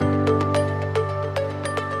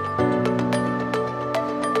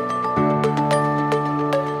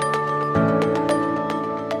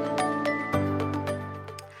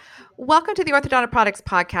Welcome to the Orthodontic Products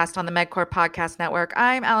Podcast on the MedCore Podcast Network.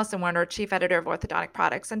 I'm Allison Werner, Chief Editor of Orthodontic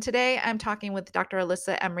Products, and today I'm talking with Dr.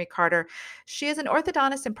 Alyssa Emery Carter. She is an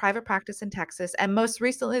orthodontist in private practice in Texas, and most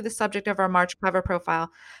recently the subject of our March cover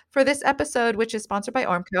profile. For this episode, which is sponsored by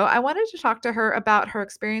Ormco, I wanted to talk to her about her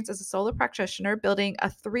experience as a solo practitioner building a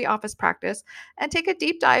 3-office practice and take a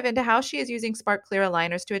deep dive into how she is using Spark Clear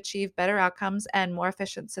aligners to achieve better outcomes and more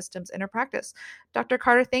efficient systems in her practice. Dr.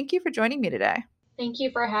 Carter, thank you for joining me today. Thank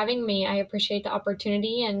you for having me. I appreciate the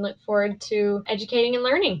opportunity and look forward to educating and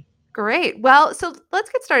learning. Great. Well, so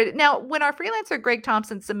let's get started. Now, when our freelancer Greg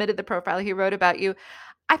Thompson submitted the profile he wrote about you,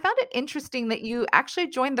 I found it interesting that you actually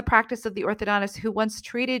joined the practice of the orthodontist who once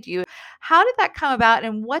treated you. How did that come about,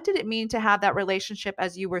 and what did it mean to have that relationship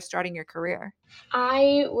as you were starting your career?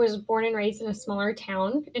 I was born and raised in a smaller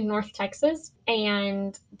town in North Texas,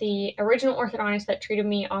 and the original orthodontist that treated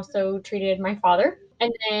me also treated my father.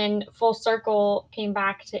 And then full circle came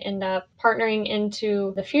back to end up partnering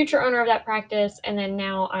into the future owner of that practice, and then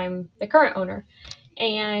now I'm the current owner.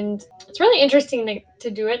 And it's really interesting to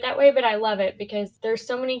do it that way, but I love it because there's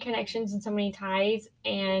so many connections and so many ties.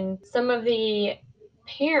 And some of the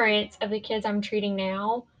parents of the kids I'm treating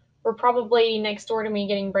now were probably next door to me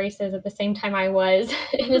getting braces at the same time I was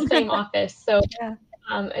in the same office. So Yeah.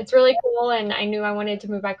 It's really cool. And I knew I wanted to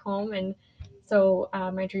move back home. And so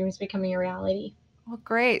my dream is becoming a reality. Well,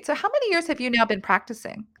 great. So how many years have you now been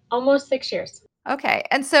practicing? Almost 6 years. Okay.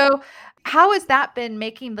 And so how has that been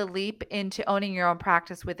making the leap into owning your own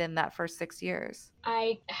practice within that first 6 years?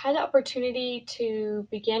 I had the opportunity to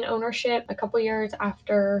begin ownership a couple years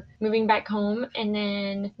after moving back home, and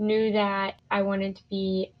then knew that I wanted to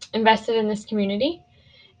be invested in this community,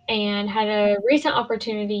 and had a recent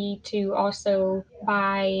opportunity to also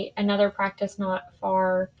buy another practice not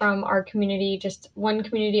far from our community, just one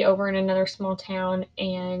community over in another small town.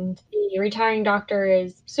 And the retiring doctor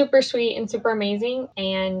is super sweet and super amazing.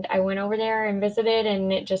 And I went over there and visited,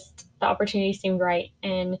 and the opportunity seemed right.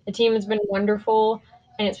 And the team has been wonderful.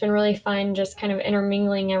 And it's been really fun just kind of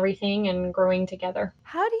intermingling everything and growing together.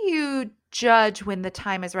 How do you judge when the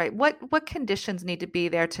time is right? What conditions need to be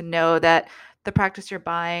there to know that the practice you're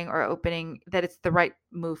buying or opening, that it's the right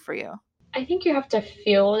move for you? I think you have to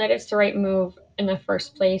feel that it's the right move in the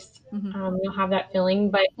first place. Mm-hmm. You'll have that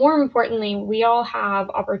feeling. But more importantly, we all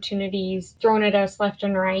have opportunities thrown at us left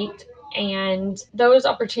and right. And those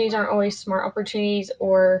opportunities aren't always smart opportunities,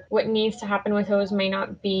 or what needs to happen with those may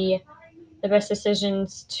not be the best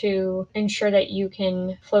decisions to ensure that you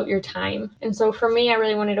can float your time. And so for me, I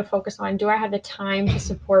really wanted to focus on, do I have the time to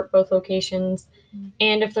support both locations?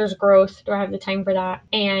 And if there's growth, do I have the time for that?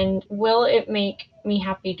 And will it make me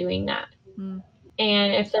happy doing that? Mm.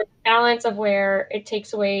 And if there's a balance of where it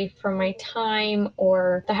takes away from my time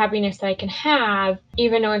or the happiness that I can have,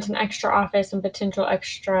 even though it's an extra office and potential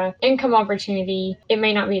extra income opportunity, it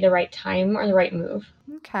may not be the right time or the right move.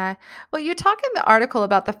 Okay. Well, you talk in the article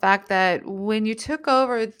about the fact that when you took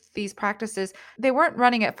over these practices, they weren't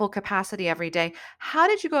running at full capacity every day. How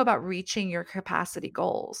did you go about reaching your capacity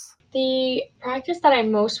goals? The practice that I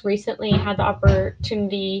most recently had the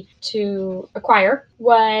opportunity to acquire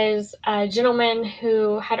was a gentleman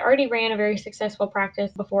who had already ran a very successful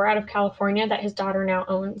practice before out of California that his daughter now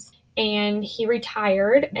owns. And he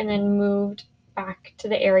retired and then moved back to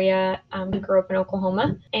the area. He grew up in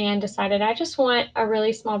Oklahoma and decided, I just want a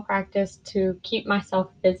really small practice to keep myself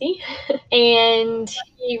busy. And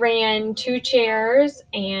he ran 2 chairs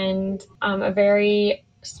and a very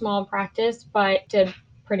small practice, but did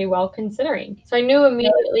pretty well considering. So I knew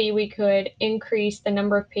immediately we could increase the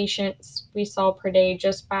number of patients we saw per day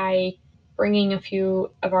just by bringing a few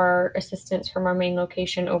of our assistants from our main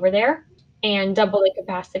location over there, and double the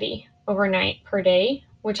capacity overnight per day,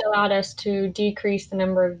 which allowed us to decrease the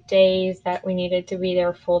number of days that we needed to be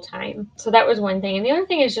there full time. So that was one thing. And the other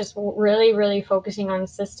thing is just really, really focusing on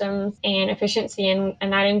systems and efficiency. And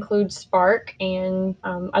that includes Spark and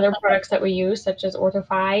other products that we use, such as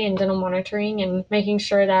Orthofy and dental monitoring, and making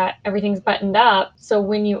sure that everything's buttoned up. So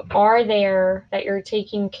when you are there, that you're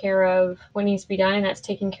taking care of what needs to be done, and that's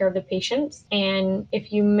taking care of the patients. And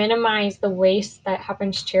if you minimize the waste that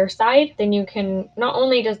happens chairside, then you can, not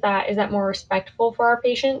only is that more respectful for our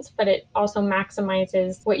patients, but it also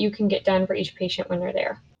maximizes what you can get done for each patient when they're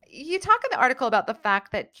there. You talk in the article about the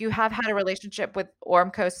fact that you have had a relationship with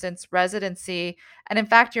Ormco since residency, and in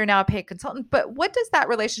fact, you're now a paid consultant. But what does that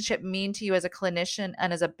relationship mean to you as a clinician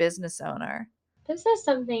and as a business owner? This is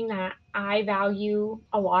something that I value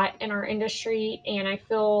a lot in our industry, and I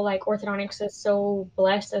feel like orthodontics is so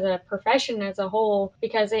blessed as a profession as a whole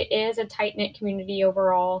because it is a tight knit community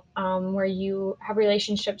overall, where you have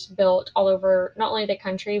relationships built all over not only the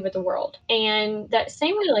country but the world. And that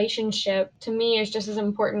same relationship to me is just as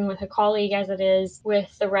important with a colleague as it is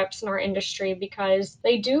with the reps in our industry because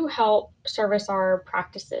they do help service our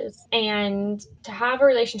practices. And to have a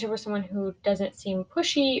relationship with someone who doesn't seem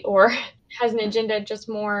pushy or has an agenda, just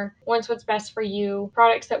more wants what's best for you,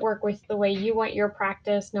 products that work with the way you want your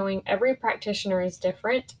practice, knowing every practitioner is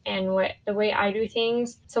different and what the way I do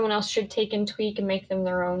things, someone else should take and tweak and make them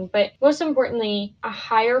their own. But most importantly, a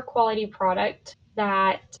higher quality product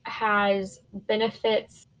that has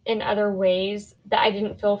benefits in other ways that I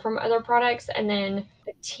didn't feel from other products, and then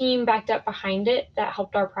the team backed up behind it that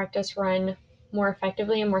helped our practice run more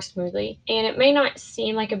effectively and more smoothly. And it may not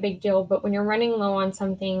seem like a big deal, but when you're running low on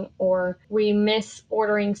something or we miss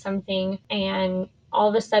ordering something and all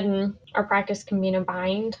of a sudden our practice can be in a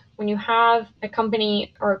bind. When you have a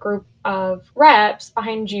company or a group of reps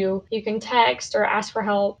behind you, you can text or ask for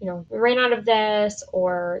help. We ran out of this,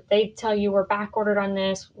 or they tell you we're back ordered on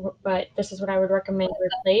this, but this is what I would recommend to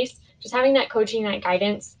replace. Just having that coaching, that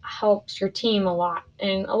guidance helps your team a lot,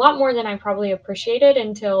 and a lot more than I probably appreciated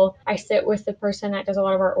until I sit with the person that does a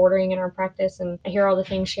lot of our ordering in our practice and I hear all the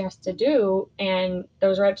things she has to do. And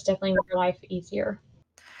those reps definitely make your life easier.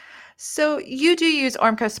 So you do use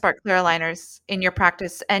Ormco Spark clear aligners in your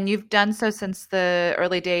practice, and you've done so since the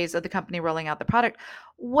early days of the company rolling out the product.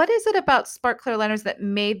 What is it about Spark clear aligners that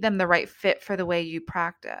made them the right fit for the way you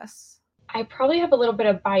practice? I probably have a little bit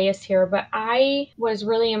of bias here, but I was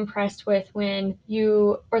really impressed with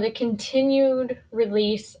the continued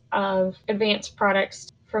release of advanced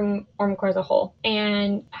products from Ormco as a whole,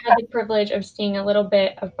 and had the privilege of seeing a little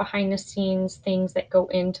bit of behind the scenes things that go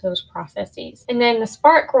into those processes. And then the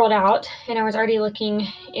Spark rolled out, and I was already looking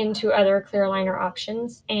into other clear aligner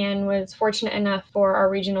options and was fortunate enough for our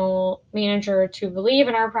regional manager to believe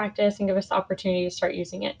in our practice and give us the opportunity to start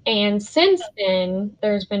using it. And since then,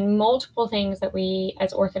 there's been multiple things that we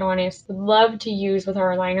as orthodontists would love to use with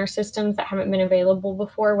our aligner systems that haven't been available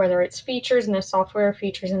before, whether it's features in the software,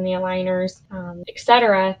 features in the aligners,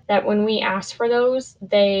 etc. That when we ask for those,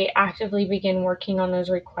 they actively begin working on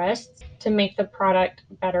those requests to make the product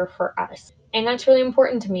better for us. And that's really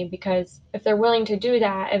important to me because if they're willing to do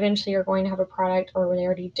that, eventually you're going to have a product, or they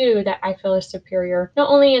already do, that I feel is superior,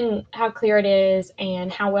 not only in how clear it is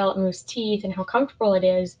and how well it moves teeth and how comfortable it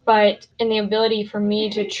is, but in the ability for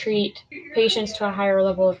me to treat patients to a higher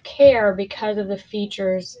level of care because of the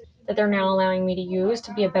features that they're now allowing me to use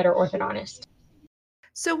to be a better orthodontist.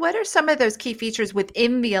 So what are some of those key features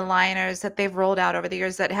within the aligners that they've rolled out over the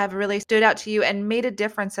years that have really stood out to you and made a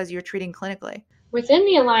difference as you're treating clinically? Within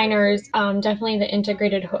the aligners, definitely the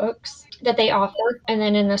integrated hooks that they offer. And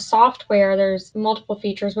then in the software, there's multiple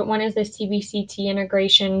features, but one is the CBCT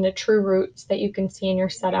integration, the true roots that you can see in your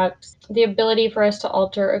setups, the ability for us to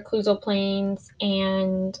alter occlusal planes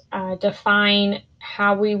and define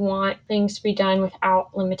how we want things to be done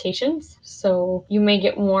without limitations. So you may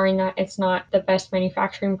get warned that it's not the best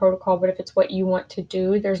manufacturing protocol, but if it's what you want to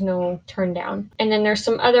do, there's no turn down. And then there's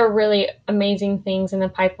some other really amazing things in the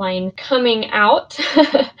pipeline coming out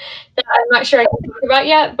that I'm not sure I can talk about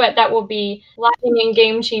yet, but that will be life and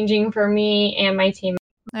game changing for me and my team.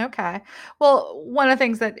 Okay. Well, one of the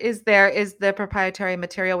things that is there is the proprietary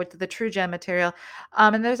material, with the TrueGen material.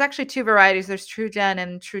 And there's actually two varieties. There's TrueGen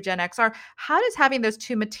and TrueGen XR. How does having those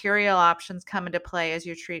two material options come into play as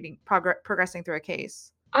you're progressing through a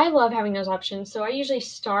case? I love having those options. So I usually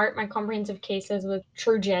start my comprehensive cases with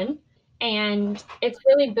TrueGen, and it's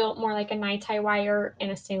really built more like a NiTi wire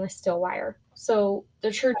and a stainless steel wire. So the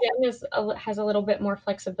TrueGen has a little bit more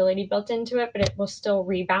flexibility built into it, but it will still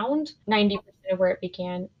rebound 90% of where it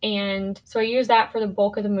began. And so I use that for the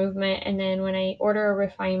bulk of the movement. And then when I order a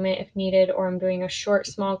refinement if needed, or I'm doing a short,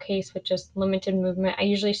 small case with just limited movement, I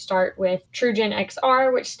usually start with TrueGen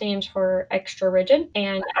XR, which stands for extra rigid.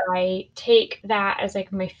 And I take that as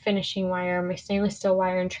like my finishing wire, my stainless steel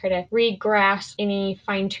wire, and try to re-grasp any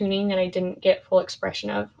fine tuning that I didn't get full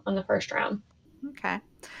expression of on the first round. Okay.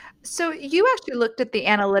 So you actually looked at the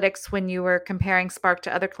analytics when you were comparing Spark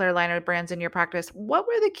to other clear aligner brands in your practice. What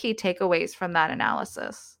were the key takeaways from that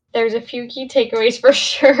analysis? There's a few key takeaways for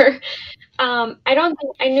sure. I don't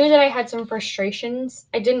think I knew that I had some frustrations.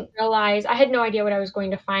 I didn't realize I had no idea what I was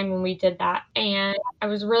going to find when we did that. And I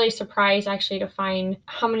was really surprised actually to find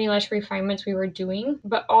how many less refinements we were doing,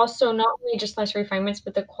 but also not only just less refinements,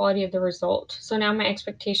 but the quality of the result. So now my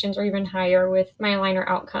expectations are even higher with my aligner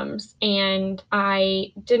outcomes. And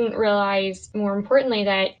I didn't realize, more importantly,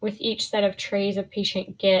 that with each set of trays a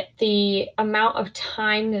patient get, the amount of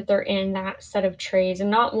time that they're in that set of trays, and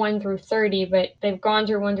not 1 through 30, but they've gone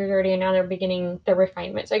through 1 through 30 and now they're beginning the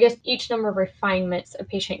refinement. So I guess each number of refinements a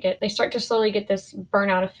patient gets, they start to slowly get this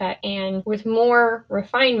burnout effect. And with more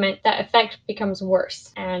refinement, that effect becomes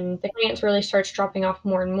worse. And the clients really starts dropping off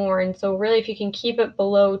more and more. And so really, if you can keep it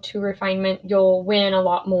below 2 refinement, you'll win a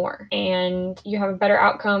lot more. And you have a better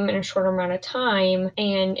outcome in a shorter amount of time.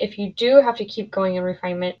 And if you do have to keep going in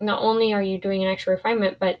refinement, not only are you doing an extra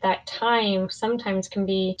refinement, but that time sometimes can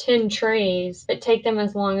be 10 trays, but take them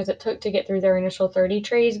as long as it took to get through their initial 30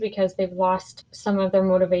 trays because they've lost some of their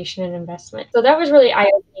motivation and investment. So that was really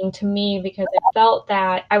eye-opening to me because I felt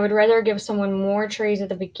that I would rather give someone more trays at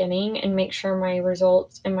the beginning and make sure my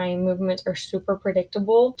results and my movements are super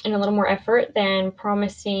predictable and a little more effort than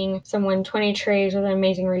promising someone 20 trays with an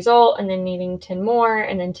amazing result and then needing 10 more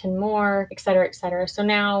and then 10 more, et cetera, et cetera. So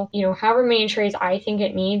now, however many trays I think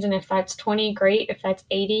it needs, and if that's 20, great. If that's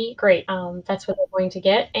 80, great. That's what they're going to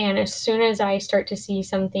get. And as soon as I start to see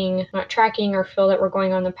something not tracking or feel that we're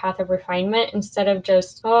going on the path of refinement, instead of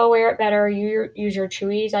just, oh, wear it better, you use your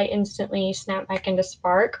chewies, I instantly snap back into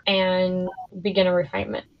Spark and begin a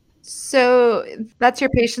refinement. So that's your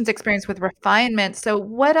patient's experience with refinement. So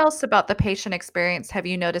what else about the patient experience have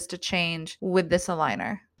you noticed a change with this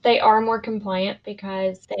aligner? They are more compliant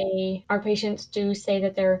because our patients do say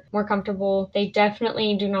that they're more comfortable. They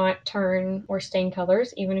definitely do not turn or stain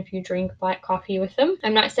colors, even if you drink black coffee with them.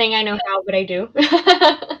 I'm not saying I know how, but I do.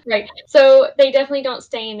 Right. So they definitely don't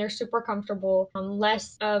stain. They're super comfortable,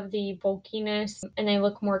 less of the bulkiness, and they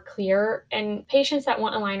look more clear. And patients that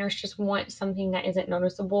want aligners just want something that isn't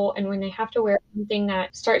noticeable. And when they have to wear something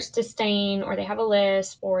that starts to stain, or they have a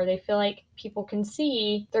lisp, or they feel like people can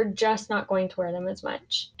see, they're just not going to wear them as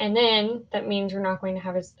much. And then that means you're not going to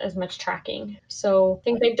have as much tracking. So I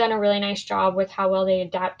think they've done a really nice job with how well they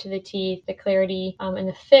adapt to the teeth, the clarity, and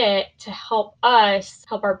the fit to help us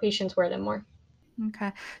help our patients wear them more.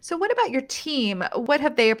 Okay. So what about your team? What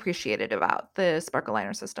have they appreciated about the Spark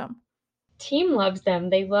aligner system? Team loves them.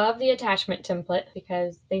 They love the attachment template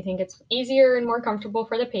because they think it's easier and more comfortable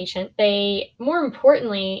for the patient. More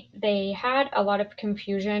importantly, they had a lot of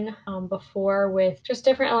confusion before with just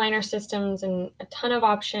different aligner systems and a ton of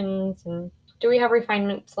options and do we have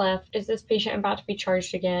refinements left? Is this patient about to be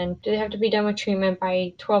charged again? Do they have to be done with treatment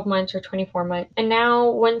by 12 months or 24 months? And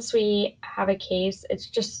now, once we have a case, it's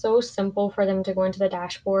just so simple for them to go into the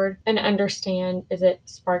dashboard and understand, is it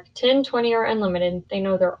Spark 10, 20, or unlimited? They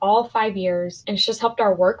know they're all 5 years. And it's just helped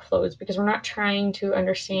our workflows because we're not trying to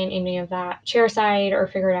understand any of that chairside or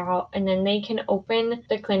figure it out. And then they can open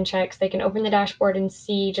the ClinChecks, they can open the dashboard and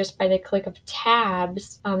see just by the click of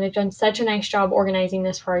tabs. They've done such a nice job organizing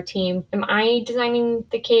this for our team. Am I designing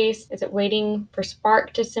the case? Is it waiting for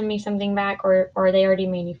Spark to send me something back, or are they already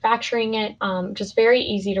manufacturing it? Just very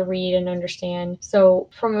easy to read and understand. So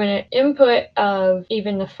from an input of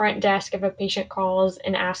even the front desk, if a patient calls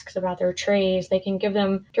and asks about their trays, they can give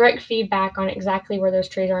them direct feedback on exactly where those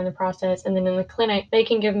trays are in the process. And then in the clinic, they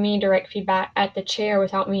can give me direct feedback at the chair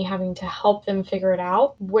without me having to help them figure it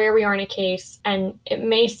out, where we are in a case. And it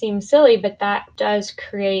may seem silly, but that does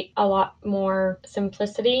create a lot more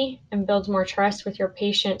simplicity and builds more trust with your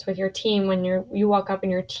patients, with your team, when you walk up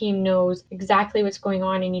and your team knows exactly what's going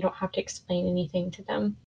on and you don't have to explain anything to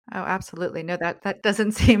them. Oh, absolutely. No, that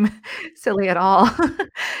doesn't seem silly at all.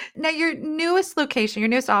 Now, your newest location, your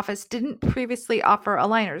newest office didn't previously offer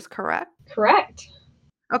aligners, correct? Correct.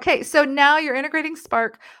 Okay, so now you're integrating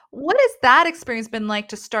Spark. What has that experience been like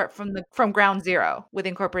to start from ground zero with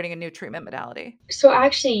incorporating a new treatment modality? So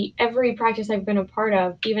actually, every practice I've been a part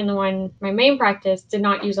of, even the one, my main practice, did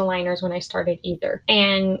not use aligners when I started either.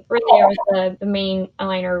 And really, I was the main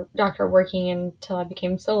aligner doctor working until I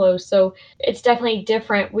became solo. So it's definitely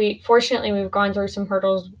different. Fortunately, we've gone through some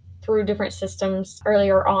hurdles through different systems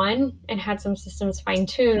earlier on and had some systems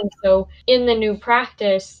fine-tuned. So in the new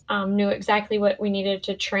practice, knew exactly what we needed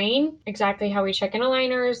to train, exactly how we check in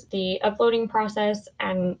aligners, the uploading process,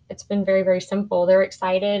 and it's been very, very simple. They're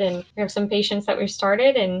excited, and we have some patients that we've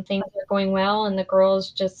started and things are going well, and the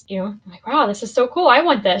girls just, like, wow, this is so cool. I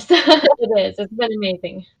want this. It is. It's been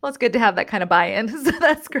amazing. Well, it's good to have that kind of buy-in. So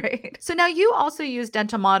that's great. So now you also use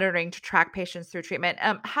dental monitoring to track patients through treatment.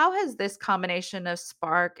 How has this combination of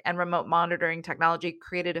Spark and remote monitoring technology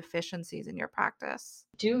created efficiencies in your practice?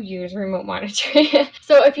 do use remote monitoring.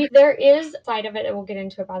 So there is a side of it that we'll get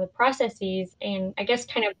into about the processes, and I guess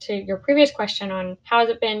kind of to your previous question on how has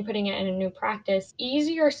it been putting it in a new practice,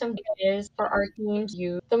 easier something is for our teams to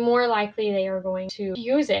use, the more likely they are going to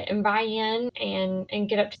use it and buy in and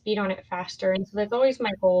get up to speed on it faster. And so that's always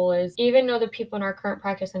my goal is, even though the people in our current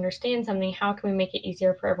practice understand something, how can we make it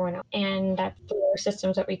easier for everyone else? And that's through our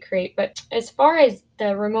systems that we create. But as far as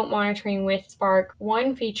the remote monitoring with Spark,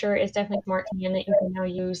 one feature is definitely Smart Scan that you can now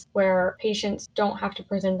use, where patients don't have to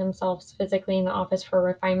present themselves physically in the office for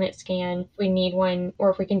a refinement scan if we need one, or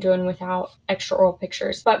if we can do one without extra oral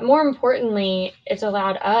pictures. But more importantly, it's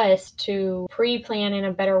allowed us to pre-plan in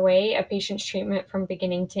a better way a patient's treatment from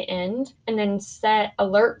beginning to end, and then set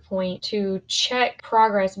alert point to check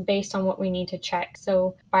progress based on what we need to check.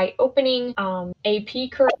 So by opening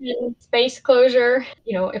AP curtain, space closure,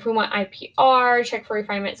 if we want IPR, check for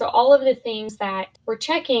refinement. So all of the things that we're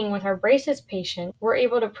checking with our braces patient, we're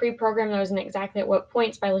able to pre-program those in exactly at what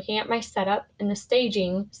points by looking at my setup and the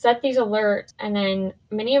staging, set these alerts, and then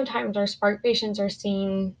many of times our Spark patients are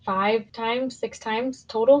seen 5 times, 6 times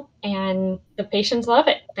total, and the patients love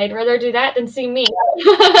it. They'd rather do that than see me.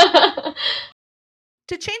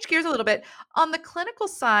 To change gears a little bit, on the clinical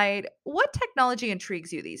side, what technology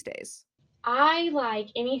intrigues you these days? I like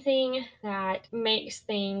anything that makes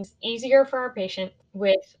things easier for our patient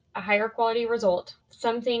with a higher quality result,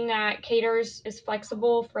 something that is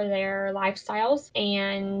flexible for their lifestyles.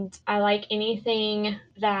 And I like anything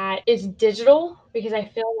that is digital, because I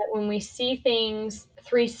feel that when we see things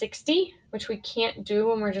 360, which we can't do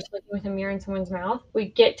when we're just looking with a mirror in someone's mouth, we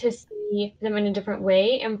get to see them in a different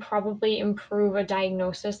way and probably improve a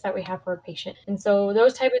diagnosis that we have for a patient. And so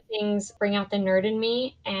those type of things bring out the nerd in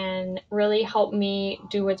me and really help me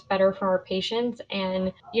do what's better for our patients.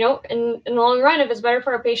 And, in the long run, if it's better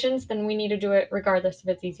for our patients, then we need to do it regardless if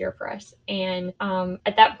it's easier for us. And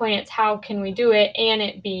at that point, it's how can we do it and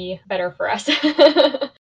it be better for us?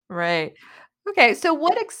 Right. Okay, so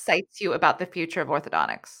what excites you about the future of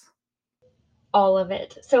orthodontics? All of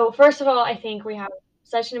it. So first of all, I think we have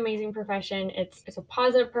such an amazing profession. It's a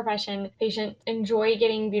positive profession. Patients enjoy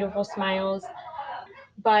getting beautiful smiles.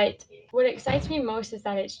 But what excites me most is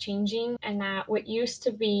that it's changing, and that what used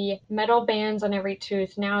to be metal bands on every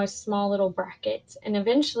tooth now is small little brackets. And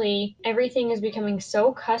eventually, everything is becoming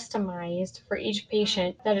so customized for each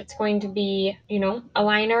patient that it's going to be,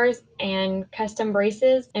 aligners and custom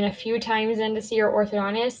braces, and a few times in to see your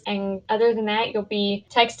orthodontist. And other than that, you'll be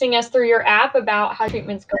texting us through your app about how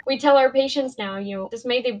treatments go. We tell our patients now,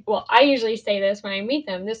 I usually say this when I meet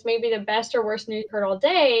them, this may be the best or worst news you've heard all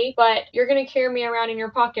day, but you're going to carry me around in your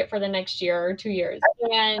pocket for the next year or 2 years.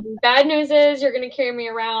 And bad news is you're going to carry me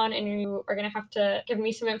around and you are going to have to give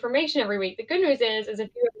me some information every week. The good news is if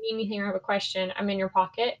you need anything or have a question, I'm in your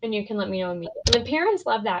pocket and you can let me know immediately. And the parents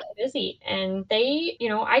love that. They're busy, and they,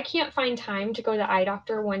 I can't find time to go to the eye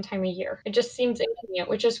doctor 1 time a year. It just seems inconvenient,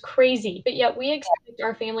 which is crazy. But yet we expect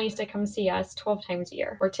our families to come see us 12 times a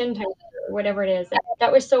year or 10 times a year, or whatever it is. And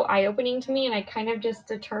that was so eye-opening to me, and I kind of just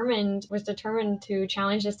was determined to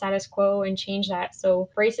challenge the status quo and change that. So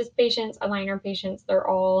braces patients, aligner patients, they're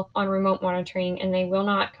all on remote monitoring, and they will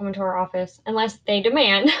not come into our office unless they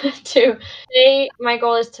demand to. My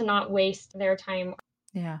goal is to not waste their time.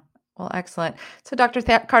 Yeah. Well, excellent. So, Dr.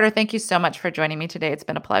 Carter, thank you so much for joining me today. It's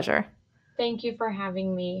been a pleasure. Thank you for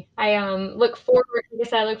having me. I look forward, like I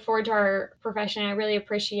said, I look forward to our profession. I really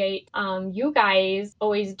appreciate you guys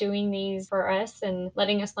always doing these for us and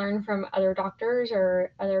letting us learn from other doctors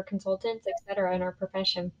or other consultants, etc., in our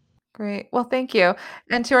profession. Great. Well, thank you.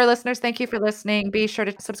 And to our listeners, thank you for listening. Be sure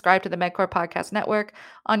to subscribe to the MedCore Podcast Network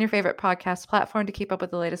on your favorite podcast platform to keep up with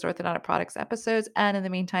the latest orthodontic products episodes. And in the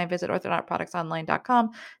meantime, visit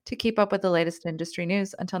orthodonticproductsonline.com to keep up with the latest industry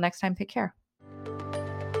news. Until next time, take care.